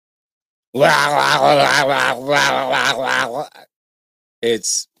It's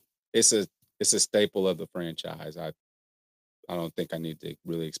it's a it's a staple of the franchise. I don't think I need to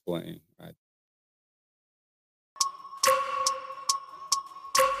really explain.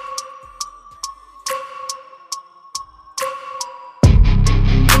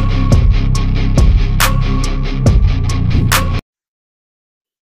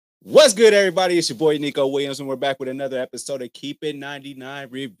 What's good, everybody? It's your boy Uniqo Williams, and we're back with another episode of Keep It 99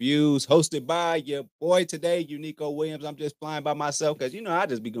 Reviews, hosted by your boy today, Uniqo Williams. I'm just flying by myself because I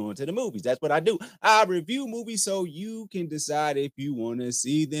just be going to the movies. That's what I do. I review movies so you can decide if you want to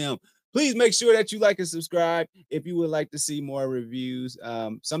see them. Please make sure that you like and subscribe if you would like to see more reviews.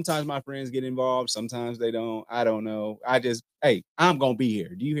 Sometimes my friends get involved, sometimes they don't. I don't know. Hey, I'm gonna be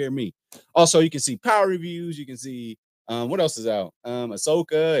here. Do you hear me? Also, you can see power reviews, you can see what else is out?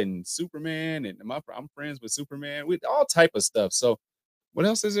 Ahsoka and Superman, and I'm friends with Superman with all type of stuff. So, what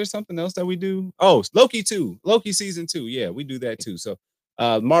else is there? Something else that we do? Oh, Loki too. Loki season 2. Yeah, we do that too. So,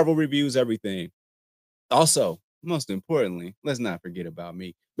 Marvel reviews everything. Also, most importantly, let's not forget about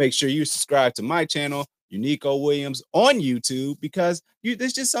me. Make sure you subscribe to my channel, Uniqo Williams, on YouTube because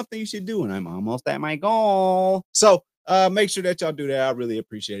there's just something you should do, and I'm almost at my goal. So, make sure that y'all do that. I really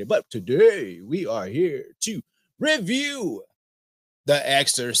appreciate it. But today we are here to review The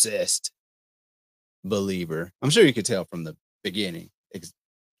Exorcist Believer. I'm sure you could tell from the beginning.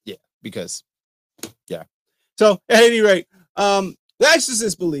 Yeah, because yeah. So at any rate, The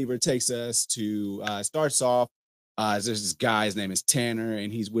Exorcist Believer takes us to starts off. There's this guy, his name is Tanner,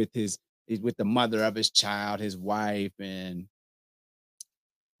 and he's with the mother of his child, his wife, and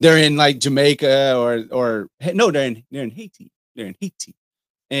they're in like Jamaica or no, they're in Haiti. They're in Haiti.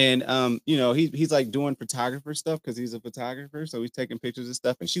 And he's like doing photographer stuff because he's a photographer. So he's taking pictures and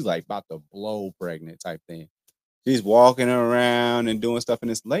stuff, and she's like about to blow pregnant type thing. She's walking around and doing stuff, and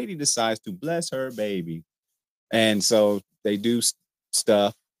this lady decides to bless her baby. And so they do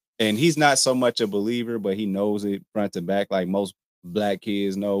stuff, and he's not so much a believer, but he knows it front to back, like most black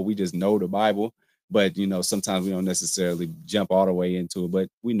kids know. We just know the Bible, but sometimes we don't necessarily jump all the way into it, but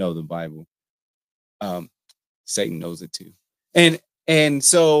we know the Bible. Um, Satan knows it too. And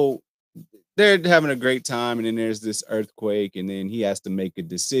so they're having a great time, and then there's this earthquake, and then he has to make a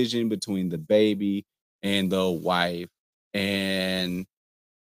decision between the baby and the wife. And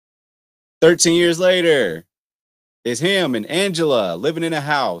 13 years later, it's him and Angela living in a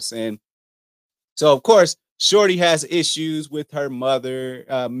house. And so, of course, Shorty has issues with her mother,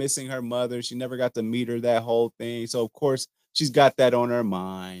 missing her mother. She never got to meet her, that whole thing. So, of course, she's got that on her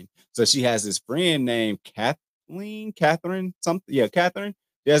mind. So she has this friend named Catherine, something. Yeah, Catherine.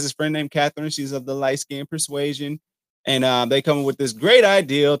 She has this friend named Catherine. She's of the light skin persuasion. And they come up with this great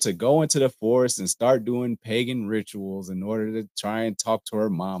idea to go into the forest and start doing pagan rituals in order to try and talk to her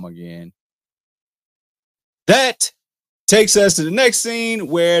mom again. That takes us to the next scene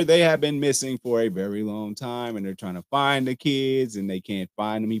where they have been missing for a very long time, and they're trying to find the kids and they can't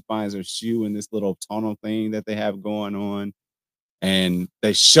find them. He finds her shoe in this little tunnel thing that they have going on, and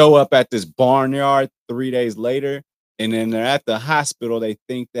they show up at this barnyard 3 days later, and then they're at the hospital. They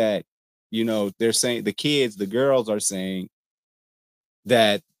think that they're saying the girls are saying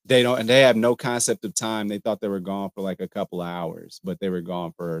that they don't, and they have no concept of time. They thought they were gone for like a couple of hours, but they were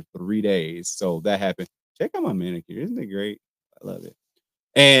gone for 3 days. So that happened. Check out my manicure. Isn't it great? I love it.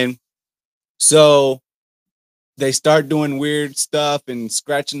 And so they start doing weird stuff and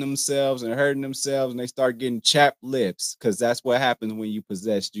scratching themselves and hurting themselves, and they start getting chapped lips because that's what happens when you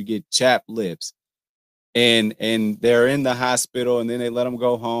possess. You get chapped lips. And they're in the hospital, and then they let them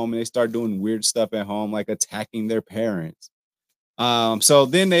go home, and they start doing weird stuff at home, like attacking their parents. So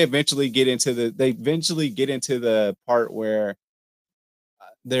then they eventually get into the part where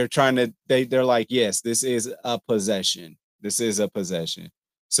they're like, yes, this is a possession. This is a possession.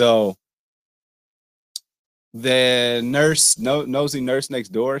 So the nosy nurse next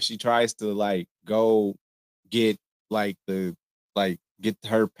door, she tries to like go get like get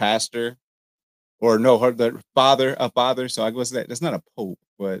her pastor, or no, the father, a father. So I guess that's not a pope,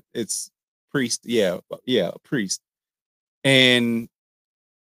 but it's priest. Yeah, a priest. And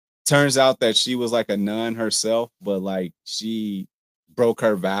turns out that she was like a nun herself, but like she broke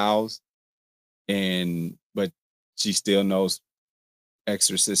her vows, but she still knows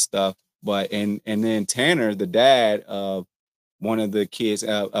exorcist stuff. But and then Tanner, the dad of one of the kids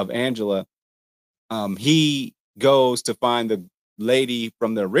of Angela, he goes to find the lady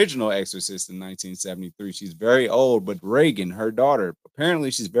from the original Exorcist in 1973. She's very old, but Reagan, her daughter, apparently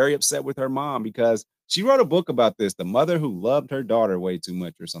she's very upset with her mom because she wrote a book about this, the mother who loved her daughter way too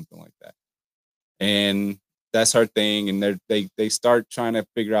much or something like that. And that's her thing, and they start trying to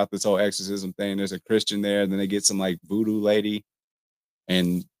figure out this whole exorcism thing. There's a Christian there, and then they get some like voodoo lady,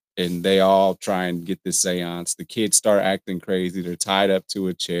 and they all try and get this seance. The kids start acting crazy. They're tied up to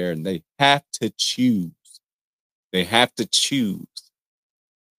a chair, and they have to choose. They have to choose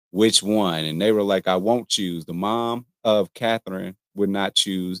which one. And they were like, I won't choose. The mom of Catherine would not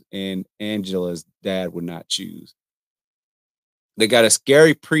choose, and Angela's dad would not choose. They got a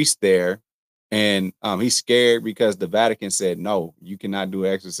scary priest there, and he's scared because the Vatican said, no, you cannot do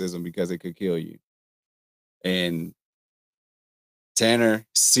exorcism because it could kill you. And Tanner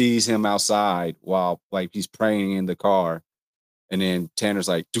sees him outside while like he's praying in the car. And then Tanner's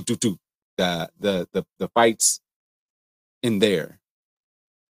like, the fight's in there.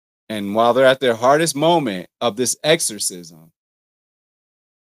 And while they're at their hardest moment of this exorcism,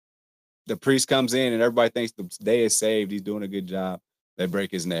 the priest comes in and everybody thinks the day is saved. He's doing a good job. They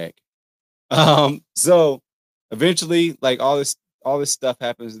break his neck. So eventually, like all this stuff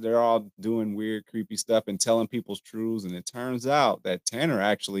happens. They're all doing weird, creepy stuff and telling people's truths. And it turns out that Tanner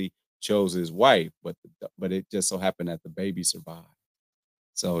actually chose his wife, but it just so happened that the baby survived.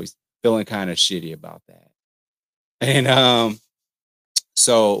 So he's feeling kind of shitty about that. And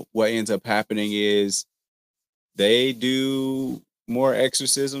so what ends up happening is they do more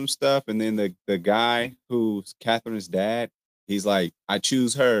exorcism stuff, and then the guy who's Catherine's dad, he's like, I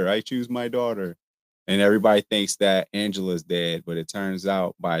choose her, I choose my daughter. And everybody thinks that Angela's dead, but it turns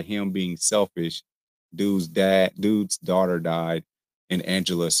out by him being selfish, dude's daughter died and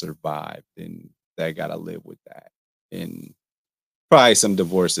Angela survived, and they gotta live with that. And probably some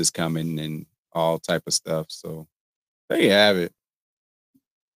divorces coming and all type of stuff. So there you have it.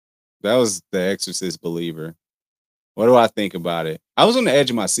 That was The Exorcist Believer. What do I think about it? I was on the edge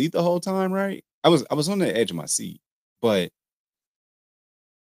of my seat the whole time, right? I was on the edge of my seat, but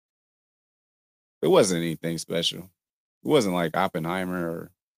it wasn't anything special. It wasn't like Oppenheimer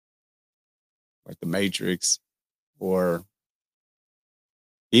or like The Matrix or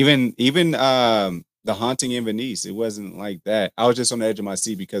even The Haunting in Venice. It wasn't like that. I was just on the edge of my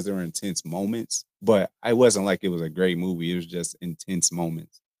seat because there were intense moments, but I wasn't like it was a great movie. It was just intense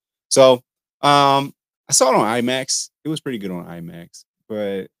moments. So I saw it on IMAX. It was pretty good on IMAX,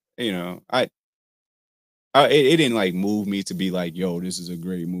 but you know, it didn't like move me to be like, yo, this is a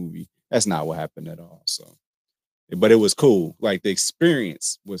great movie. That's not what happened at all. So, but it was cool. Like the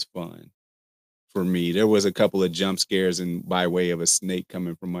experience was fun for me. There was a couple of jump scares and by way of a snake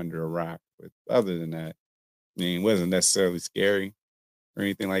coming from under a rock. But other than that, I mean, it wasn't necessarily scary or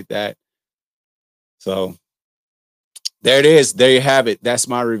anything like that. So there it is. There you have it. That's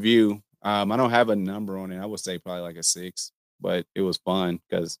my review. I don't have a number on it. I would say probably like a 6, but it was fun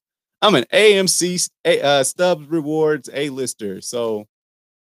because I'm an AMC Stubbs Rewards A-lister. So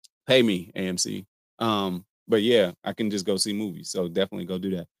pay me, AMC. But yeah, I can just go see movies. So definitely go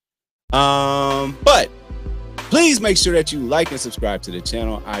do that. But please make sure that you like and subscribe to the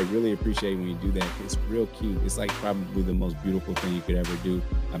channel. I really appreciate when you do that. It's real cute. It's like probably the most beautiful thing you could ever do.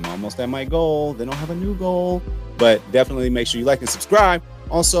 I'm almost at my goal. They don't have a new goal, but definitely make sure you like and subscribe.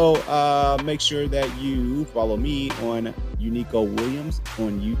 Also, make sure that you follow me on Uniqo Williams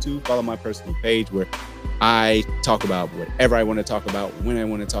on YouTube. Follow my personal page where I talk about whatever I want to talk about, when I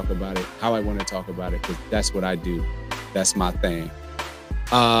want to talk about it, how I want to talk about it, because that's what I do. That's my thing.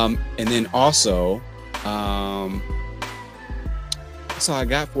 And then also, that's all I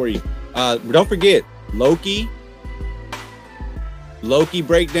got for you. Don't forget Loki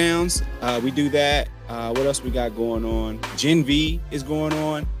breakdowns. We do that. What else we got going on? Gen V is going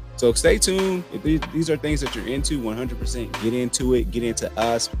on. So stay tuned. If these are things that you're into, 100% get into it. Get into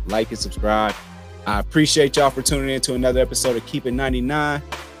us. Like and subscribe. I appreciate y'all for tuning in to another episode of Keep It 99.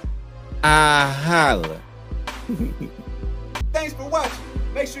 I holla. Thanks for watching.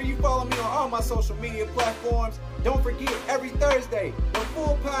 Make sure you follow me on all my social media platforms. Don't forget, every Thursday, the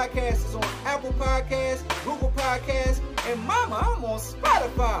full podcast is on Apple Podcasts, Google Podcasts, and mama, I'm on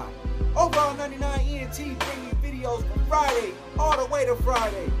Spotify. Overall 99 ENT bring you videos from Friday all the way to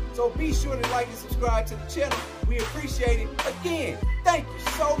Friday. So be sure to like and subscribe to the channel. We appreciate it. Again, thank you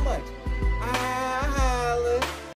so much.